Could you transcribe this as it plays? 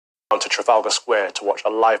to Trafalgar Square to watch a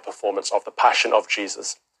live performance of The Passion of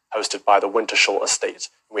Jesus, hosted by the Wintershall Estate.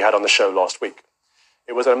 We had on the show last week.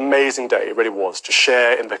 It was an amazing day, it really was, to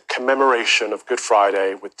share in the commemoration of Good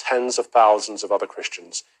Friday with tens of thousands of other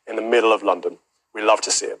Christians in the middle of London. We love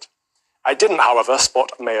to see it. I didn't, however,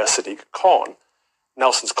 spot Mayor Sadiq Khan.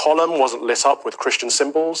 Nelson's column wasn't lit up with Christian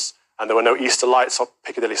symbols, and there were no Easter lights on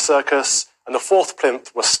Piccadilly Circus, and the fourth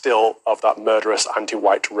plinth was still of that murderous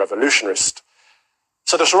anti-white revolutionist.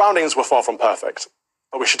 So the surroundings were far from perfect,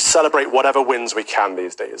 but we should celebrate whatever wins we can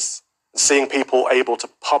these days. And seeing people able to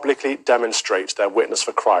publicly demonstrate their witness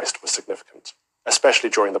for Christ was significant, especially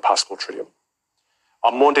during the Paschal Triduum.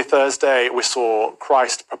 On Maundy Thursday, we saw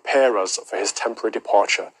Christ prepare us for his temporary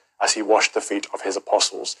departure as he washed the feet of his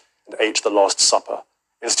apostles and ate the Last Supper,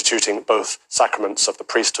 instituting both sacraments of the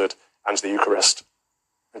priesthood and the Eucharist.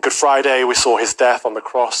 On Good Friday, we saw his death on the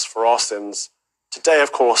cross for our sins. Today,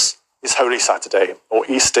 of course, is Holy Saturday, or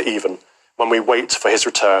Easter even, when we wait for his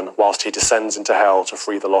return whilst he descends into hell to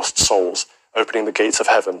free the lost souls, opening the gates of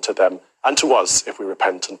heaven to them and to us if we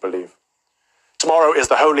repent and believe. Tomorrow is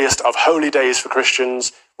the holiest of holy days for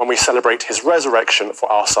Christians when we celebrate his resurrection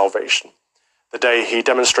for our salvation, the day he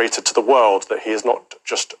demonstrated to the world that he is not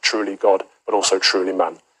just truly God, but also truly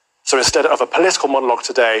man. So instead of a political monologue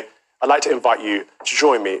today, I'd like to invite you to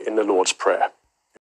join me in the Lord's Prayer.